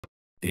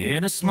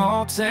In a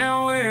small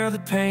town where the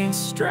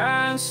paint's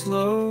dry and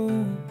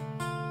slow,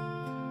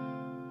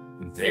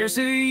 there's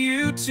a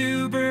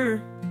YouTuber,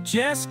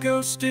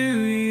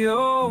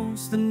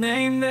 JescoStudio's the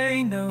name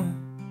they know.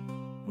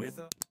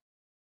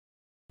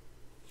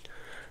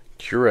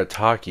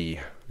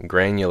 Kuretake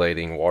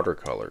Granulating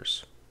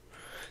Watercolors.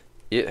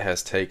 It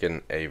has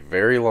taken a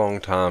very long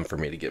time for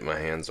me to get my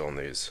hands on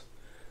these.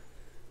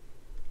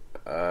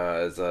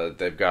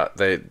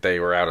 They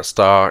were out of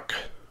stock,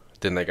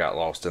 then they got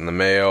lost in the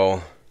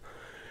mail,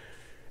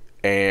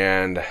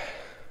 and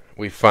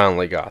we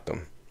finally got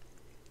them.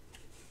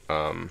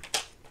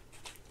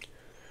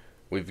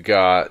 We've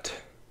got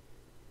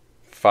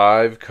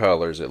 5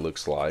 colors, it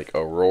looks like: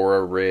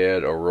 Aurora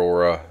Red,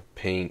 Aurora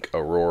Pink,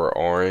 Aurora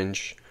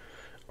Orange,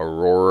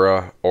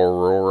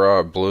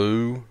 Aurora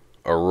Blue,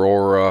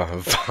 Aurora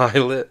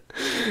Violet.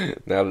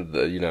 Now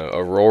that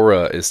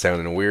Aurora is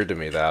sounding weird to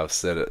me that I've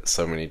said it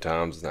so many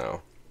times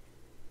now.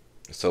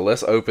 So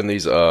let's open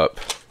these up.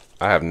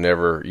 I have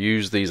never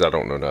used these. I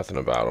don't know nothing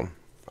about them.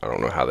 I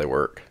don't know how they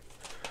work.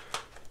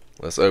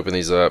 Let's open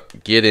these up.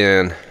 Get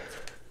in.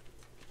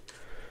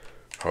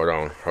 Hold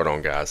on,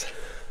 guys.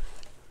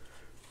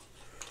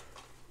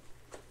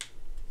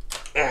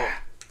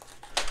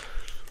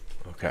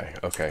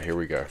 Okay, here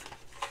we go.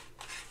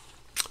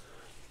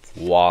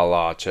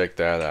 Voila, check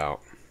that out.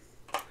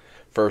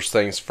 First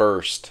things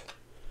first.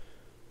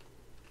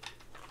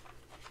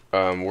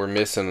 We're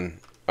missing,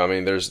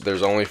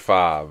 there's only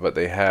 5, but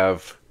they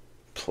have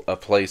a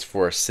place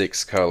for a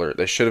 6th color.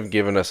 They should have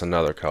given us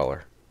another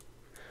color.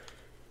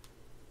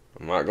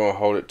 I'm not going to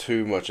hold it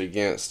too much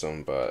against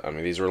them, but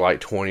these were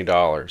like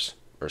 $20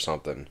 or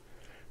something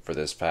for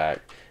this pack.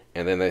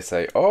 And then they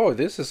say, oh,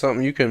 this is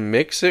something you can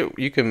mix it.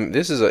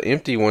 This is an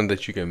empty one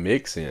that you can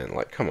mix in.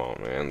 Like, come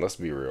on, man. Let's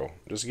be real.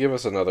 Just give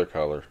us another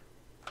color.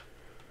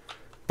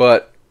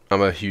 But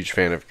I'm a huge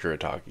fan of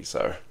Kuretake,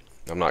 so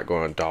I'm not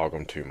going to dog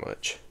them too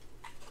much.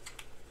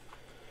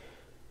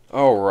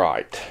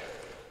 Alright.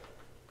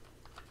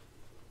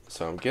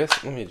 So I'm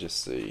guessing, let me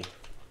just see.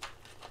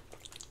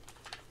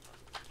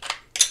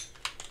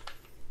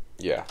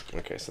 Yeah,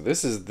 okay, so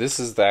this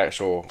is the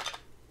actual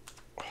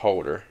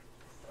holder,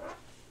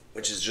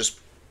 which is just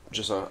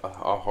a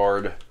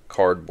hard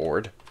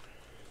cardboard.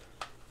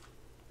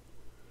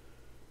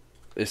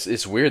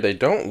 It's weird. They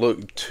don't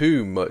look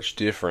too much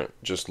different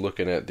just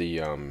looking at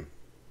the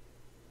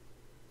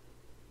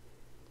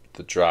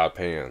dry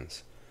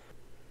pans.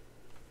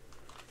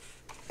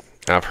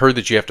 Now, I've heard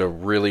that you have to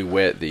really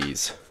wet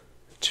these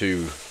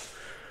to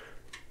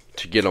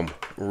get them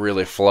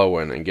really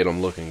flowing and get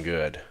them looking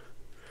good.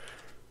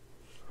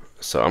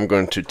 So I'm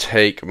going to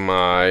take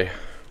my,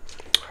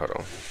 hold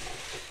on,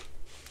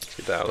 let's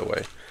get that out of the way.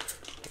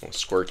 I'm going to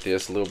squirt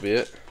this a little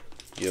bit,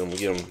 get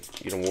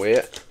them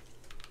wet.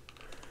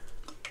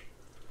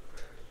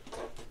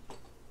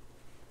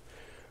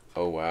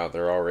 Oh wow,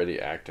 they're already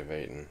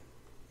activating.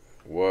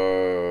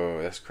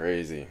 Whoa, that's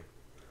crazy.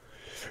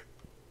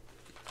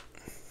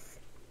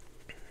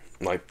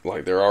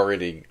 Like they're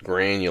already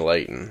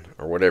granulating,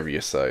 or whatever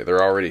you say.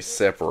 They're already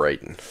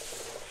separating.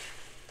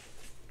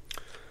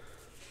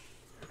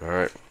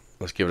 Alright,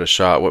 let's give it a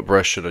shot. What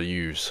brush should I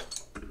use?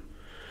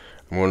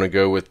 I'm going to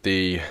go with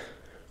the...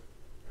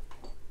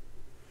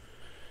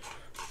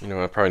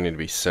 I probably need to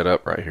be set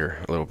up right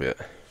here a little bit.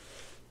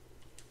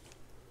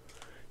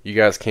 You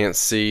guys can't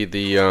see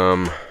the...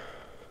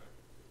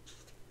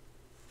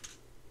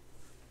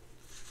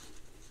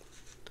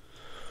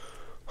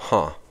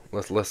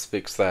 Let's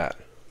fix that.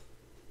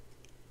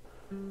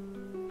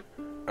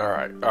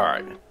 Alright,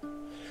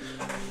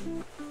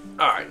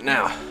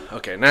 now.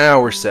 Okay,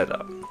 now we're set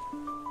up.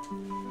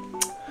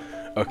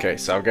 Okay,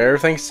 so I've got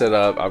everything set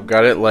up. I've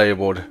got it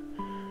labeled.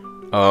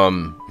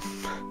 I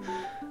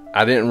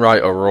didn't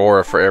write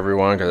Aurora for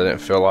everyone because I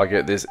didn't feel like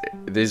it.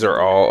 These are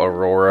all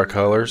Aurora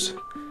colors.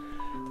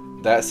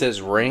 That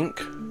says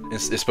Rink.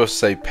 It's supposed to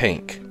say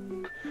pink.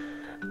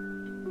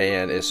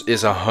 And it's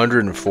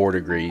 104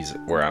 degrees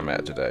where I'm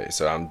at today.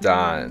 So I'm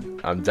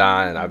dying. I've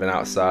been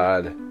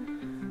outside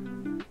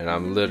and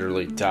I'm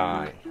literally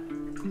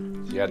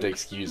dying. So you have to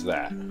excuse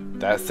that.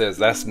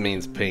 That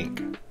means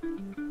pink.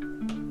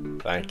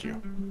 Thank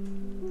you.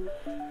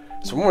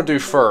 So what I'm going to do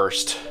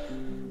first,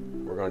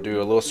 we're going to do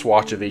a little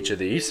swatch of each of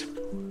these.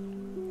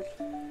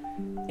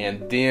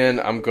 And then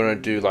I'm going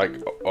to do like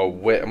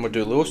I'm going to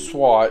do a little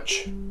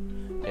swatch.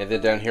 And then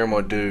down here I'm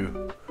going to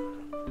do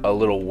a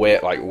little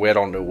wet, like wet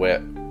on the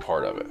wet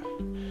part of it.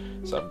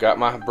 So I've got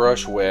my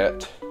brush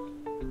wet.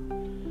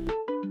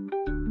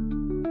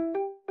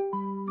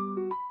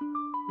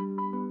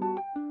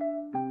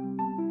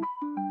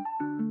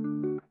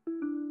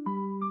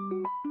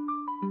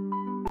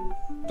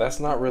 That's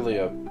not really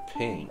a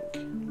pink,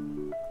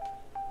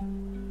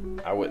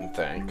 I wouldn't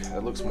think.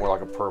 It looks more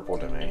like a purple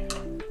to me.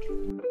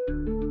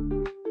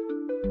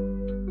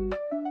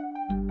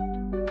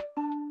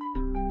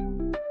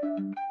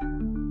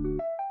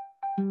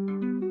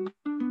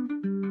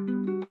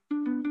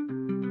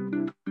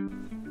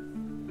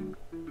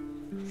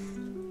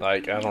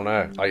 Like, I don't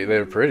know. Like,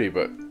 they're pretty,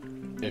 but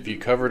if you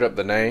covered up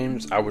the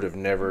names, I would have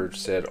never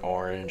said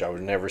orange. I would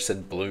have never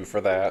said blue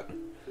for that.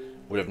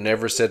 Would have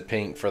never said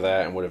pink for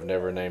that, and would have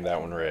never named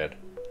that one red.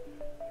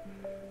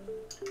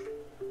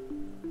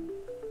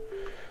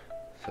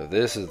 So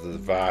this is the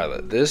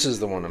violet. This is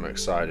the one I'm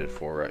excited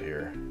for right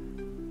here.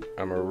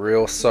 I'm a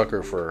real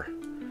sucker for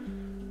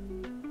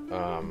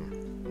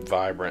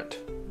vibrant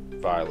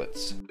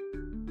violets.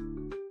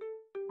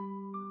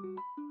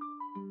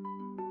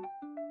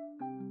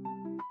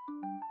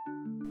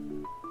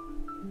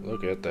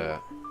 Look at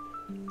that.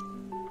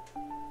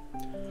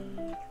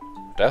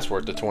 That's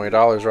worth the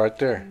 $20 right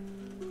there.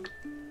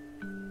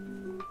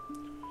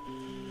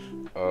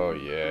 Oh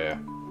yeah.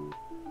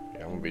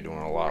 Yeah, I'm gonna be doing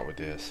a lot with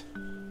this.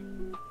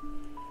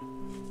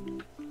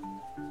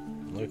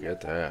 Look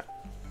at that.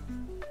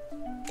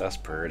 That's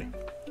pretty.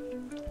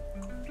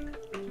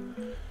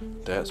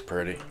 That's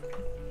pretty.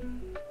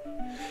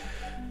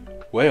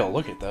 Well,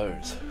 look at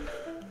those.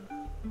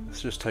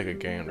 Let's just take a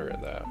gander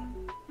at that.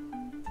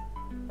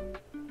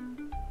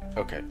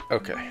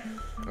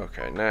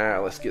 Okay,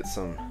 now let's get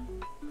a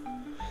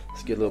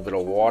little bit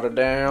of water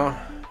down.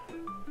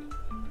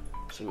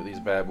 See what these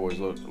bad boys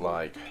look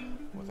like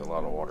with a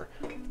lot of water.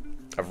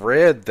 I've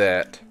read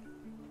that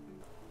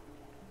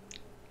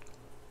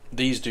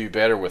these do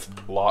better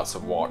with lots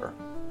of water.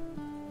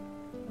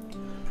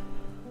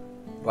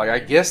 Like, I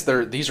guess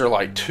these are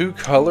like two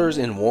colors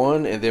in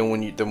one, and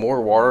then the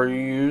more water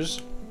you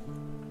use,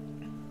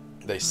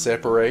 they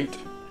separate,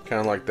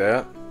 kind of like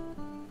that.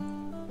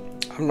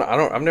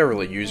 I've never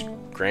really used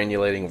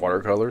granulating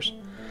watercolors,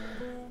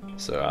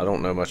 so I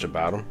don't know much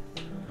about them.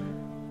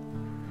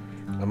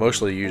 I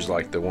mostly use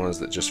like the ones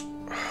that just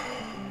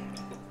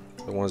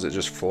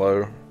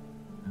flow.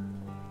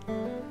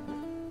 All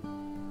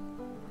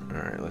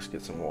right, let's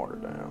get some water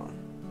down.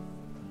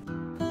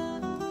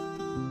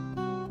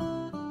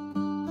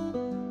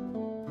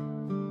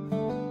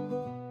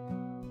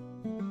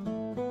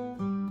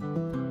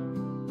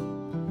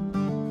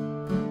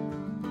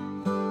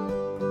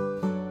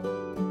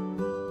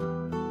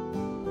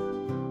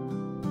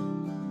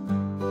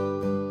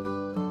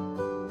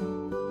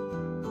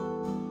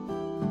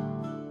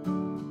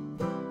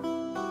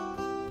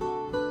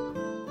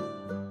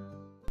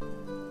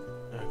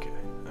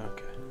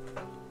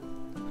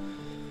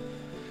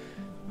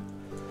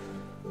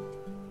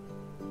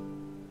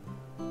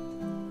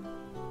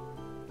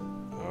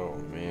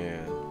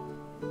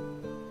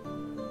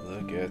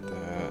 At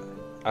that.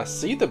 I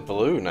see the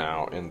blue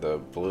now in the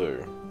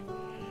blue.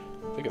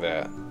 Look at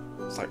that.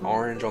 It's like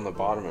orange on the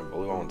bottom and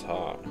blue on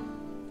top.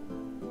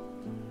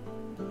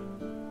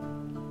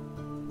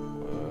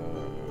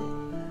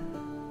 Whoa.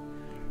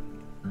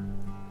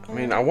 I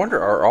mean, I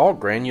wonder, are all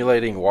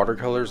granulating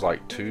watercolors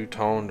like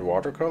two-toned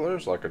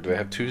watercolors? Like, do they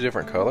have two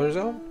different colors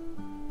in them?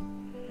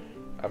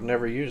 I've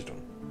never used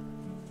them.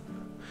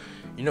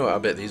 You know what I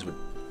bet these would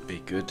be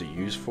good to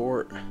use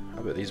for?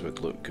 I bet these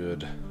would look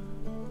good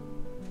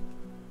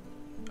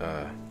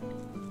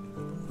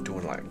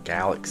doing like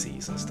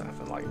galaxies and stuff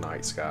and like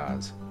night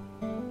skies.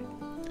 I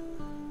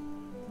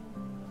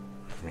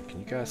mean, can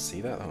you guys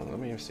see that? Hold on, let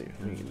me see.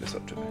 Let me get this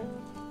up to me.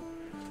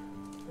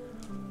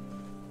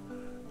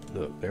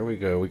 Look, there we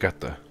go. We got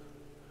the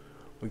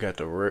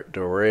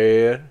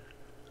red,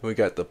 we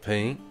got the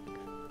pink,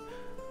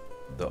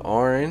 the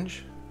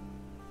orange,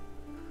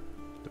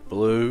 the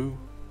blue,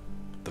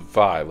 the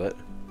violet.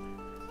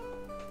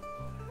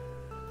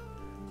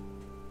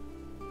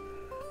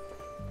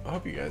 I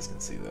hope you guys can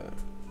see that.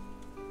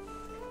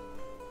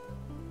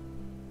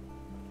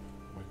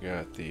 We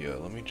got the,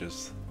 let me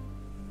just,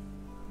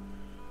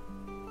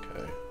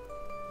 okay.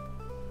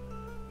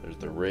 There's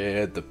the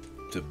red, the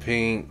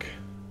pink,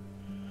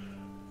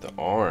 the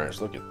orange,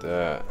 look at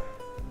that.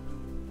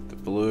 The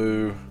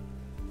blue,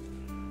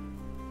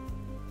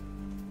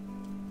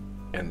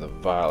 and the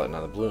violet.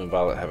 Now the blue and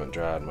violet haven't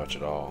dried much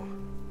at all.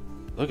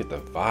 Look at the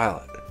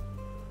violet.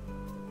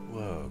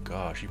 Whoa,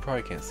 gosh, you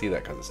probably can't see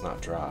that because it's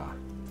not dry.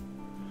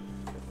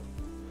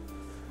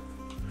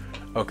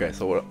 Okay,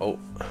 so what? Oh,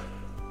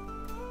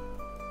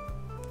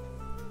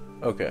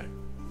 okay.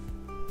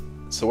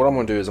 So what I'm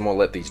gonna do is I'm gonna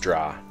let these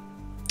dry.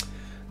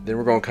 Then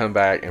we're gonna come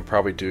back and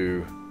probably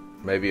do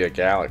maybe a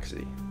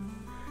galaxy.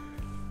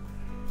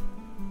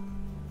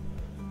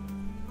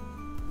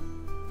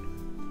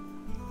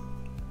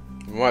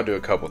 We might do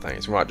a couple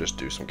things. We might just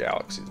do some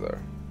galaxies though,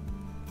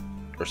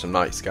 or some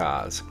night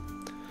skies.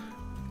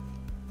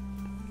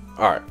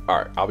 All right.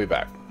 I'll be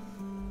back.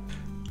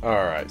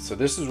 All right. So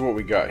this is what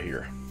we got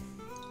here.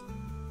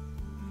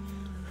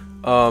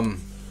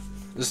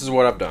 This is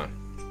what I've done.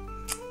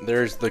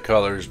 There's the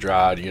colors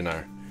dried, you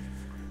know.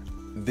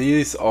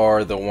 These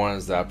are the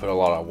ones that I put a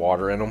lot of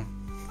water in them.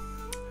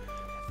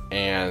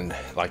 And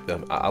like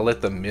I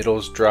let the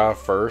middles dry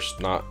first,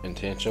 not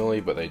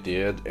intentionally, but they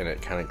did, and it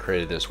kind of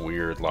created this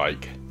weird,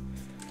 like,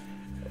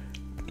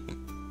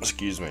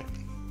 excuse me.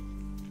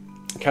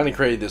 It kind of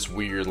created this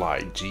weird,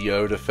 like,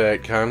 geode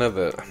effect, kind of,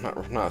 that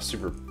I'm not a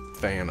super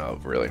fan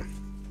of, really.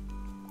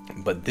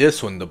 But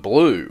this one, the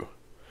blue,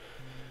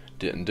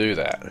 didn't do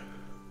that.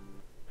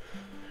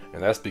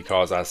 And that's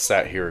because I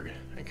sat here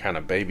and kind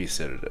of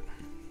babysitted it.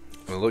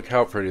 And look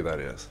how pretty that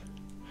is.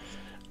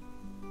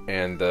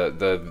 And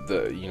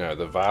the you know,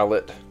 the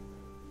violet,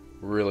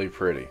 really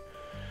pretty.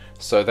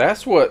 So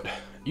that's what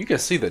you can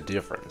see the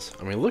difference.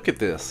 I mean, look at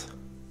this,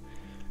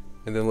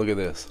 and then look at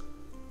this.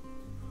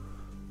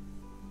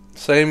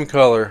 Same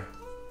color,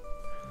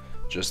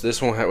 just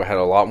this one had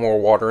a lot more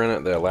water in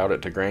it that allowed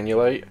it to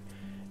granulate,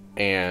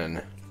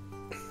 and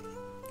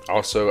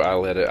also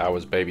I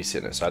was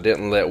babysitting it, so I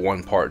didn't let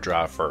one part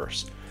dry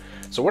first.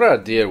 So what I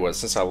did was,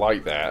 since I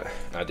liked that,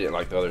 and I didn't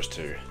like the others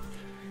too,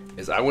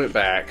 is I went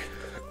back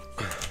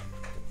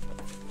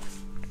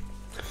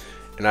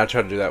and I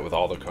tried to do that with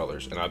all the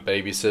colors, and I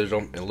babysitted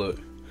them, and look,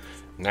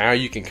 now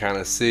you can kind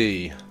of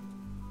see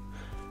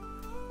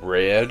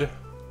red,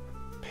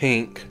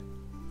 pink,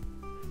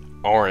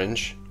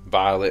 orange,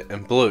 violet,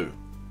 and blue.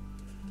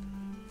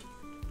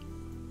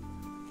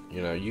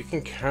 You know, you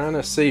can kind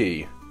of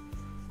see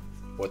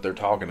what they're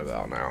talking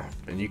about now,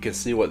 and you can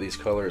see what these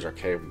colors are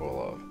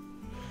capable of.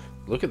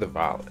 Look at the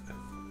violet.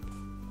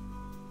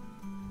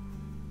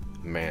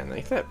 Man,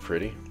 ain't that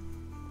pretty?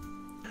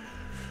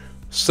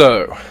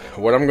 So,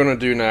 what I'm going to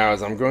do now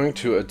is I'm going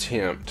to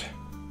attempt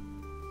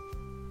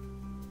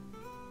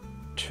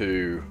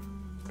to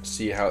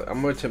see how,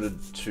 I'm going to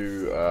attempt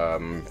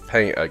to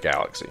paint a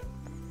galaxy.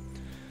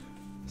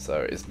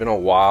 So, it's been a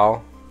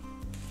while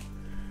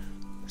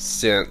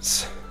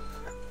since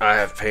I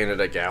have painted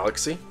a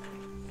galaxy.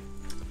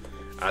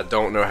 I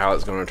don't know how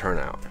it's going to turn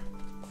out.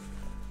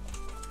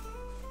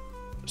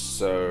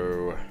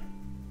 So,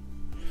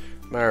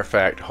 matter of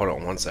fact, hold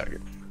on one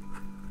second.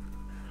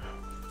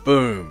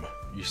 Boom.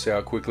 You see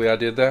how quickly I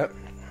did that?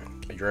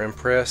 You're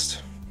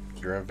impressed?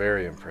 You're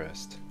very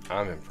impressed.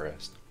 I'm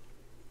impressed.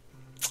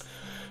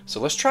 So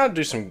let's try to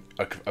do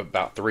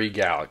about 3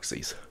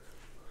 galaxies.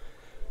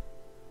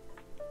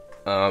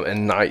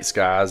 And night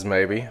skies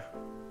maybe.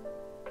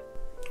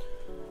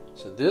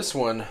 So this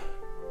one,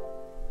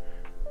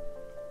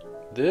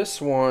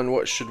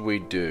 what should we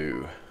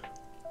do?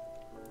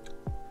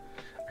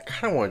 I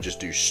kind of want to just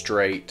do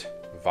straight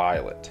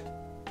violet.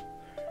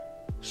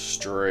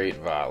 Straight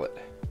violet.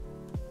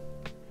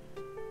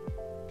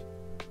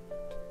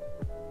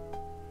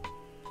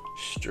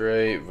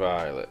 Straight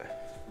violet.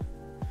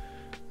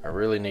 I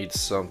really need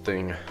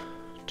something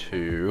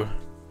to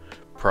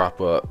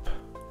prop up.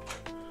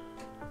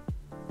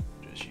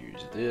 Just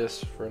use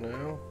this for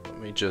now. Let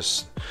me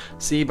just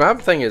see. My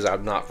thing is,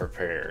 I'm not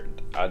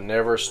prepared. I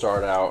never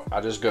start out, I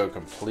just go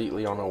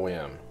completely on a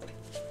whim.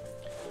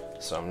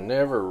 So I'm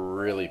never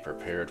really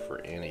prepared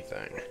for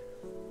anything.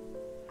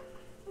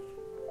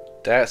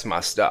 That's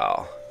my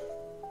style.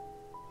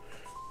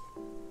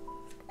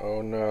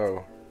 Oh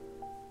no.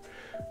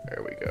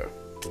 There we go.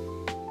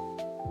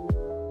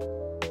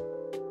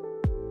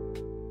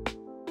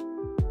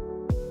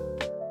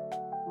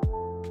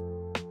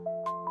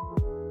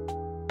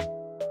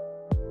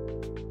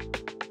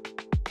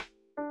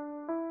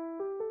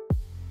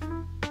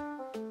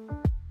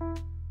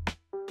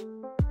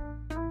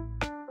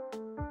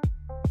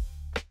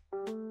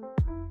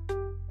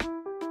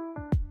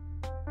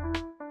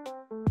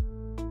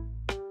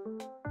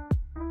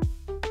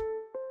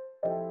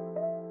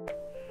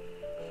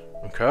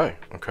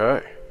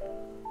 Okay.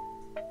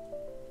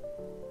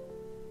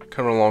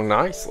 Coming along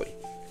nicely.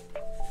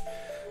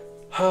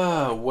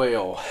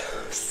 Well,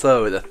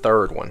 so the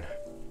third one.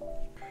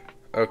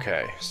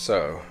 Okay,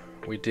 so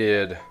we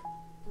did.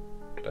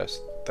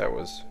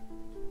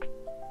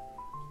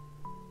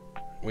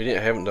 We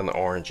haven't done the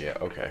orange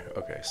yet. Okay.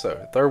 So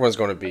the third one's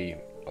going to be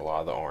a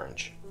lot of the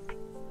orange.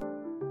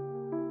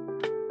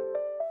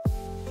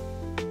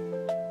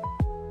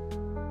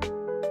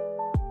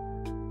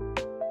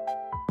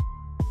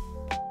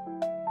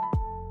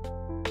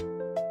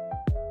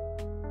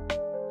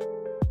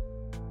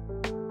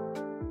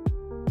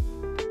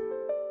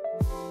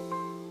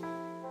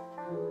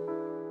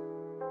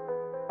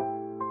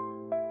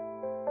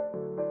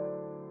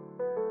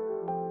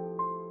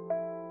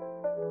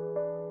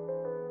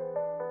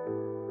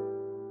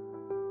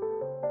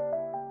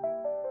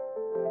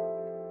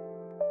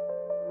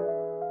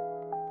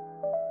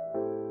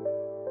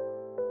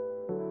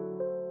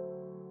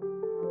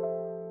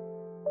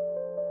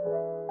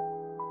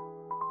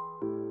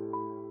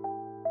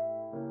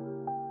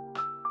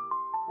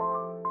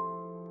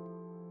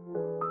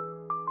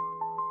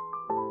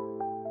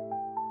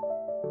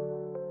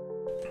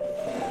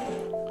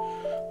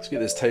 Let's get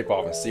this tape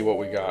off and see what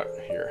we got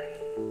here.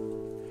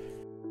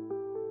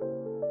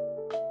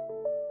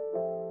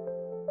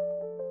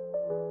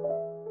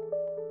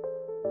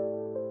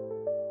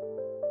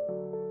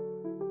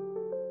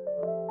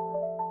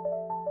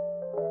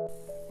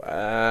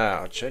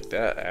 Wow, check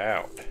that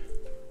out.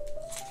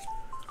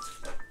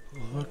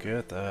 Look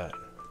at that.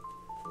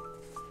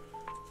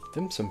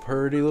 Them some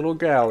pretty little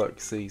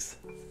galaxies.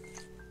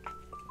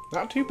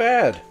 Not too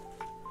bad.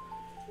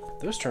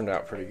 Those turned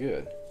out pretty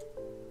good.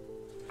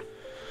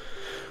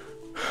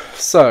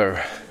 So,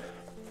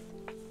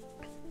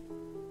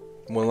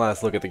 one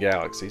last look at the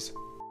galaxies.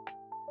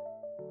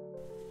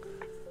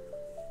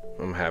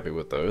 I'm happy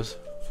with those.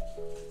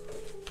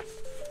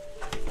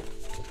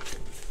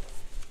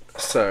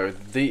 So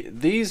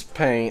these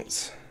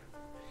paints,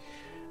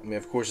 I mean,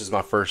 of course, it's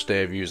my first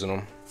day of using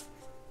them,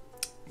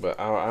 but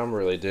I'm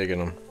really digging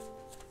them.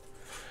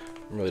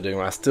 I'm really digging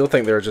them. I still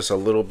think they're just a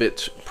little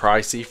bit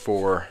pricey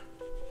for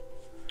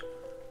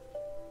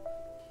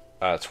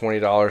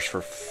 $20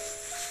 for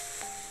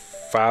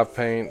 5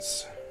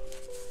 paints.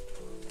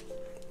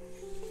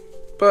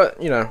 But,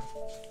 you know,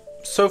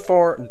 so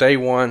far, day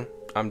one,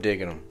 I'm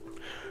digging them.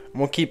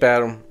 I'm gonna keep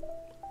at them.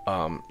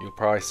 You'll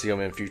probably see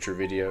them in future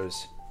videos.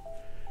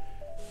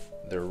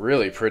 They're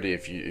really pretty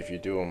if you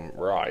do them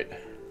right.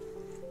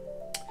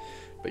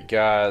 But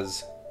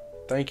guys,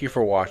 thank you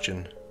for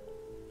watching.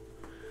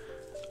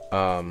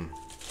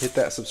 Hit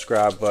that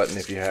subscribe button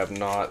if you have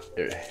not.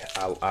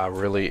 I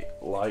really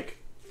like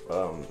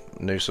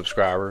new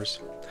subscribers.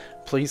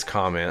 Please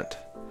comment.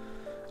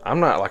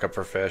 I'm not like a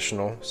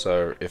professional,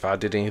 so if I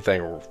did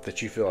anything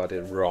that you feel I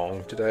did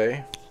wrong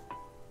today,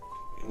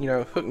 you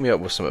know, hook me up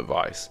with some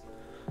advice.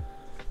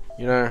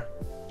 You know,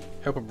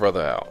 help a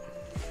brother out.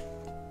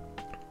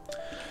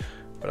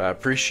 But I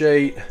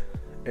appreciate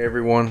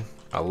everyone.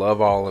 I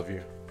love all of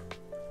you.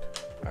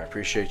 I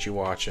appreciate you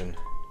watching,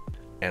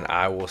 and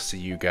I will see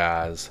you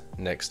guys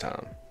next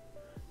time.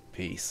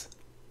 Peace.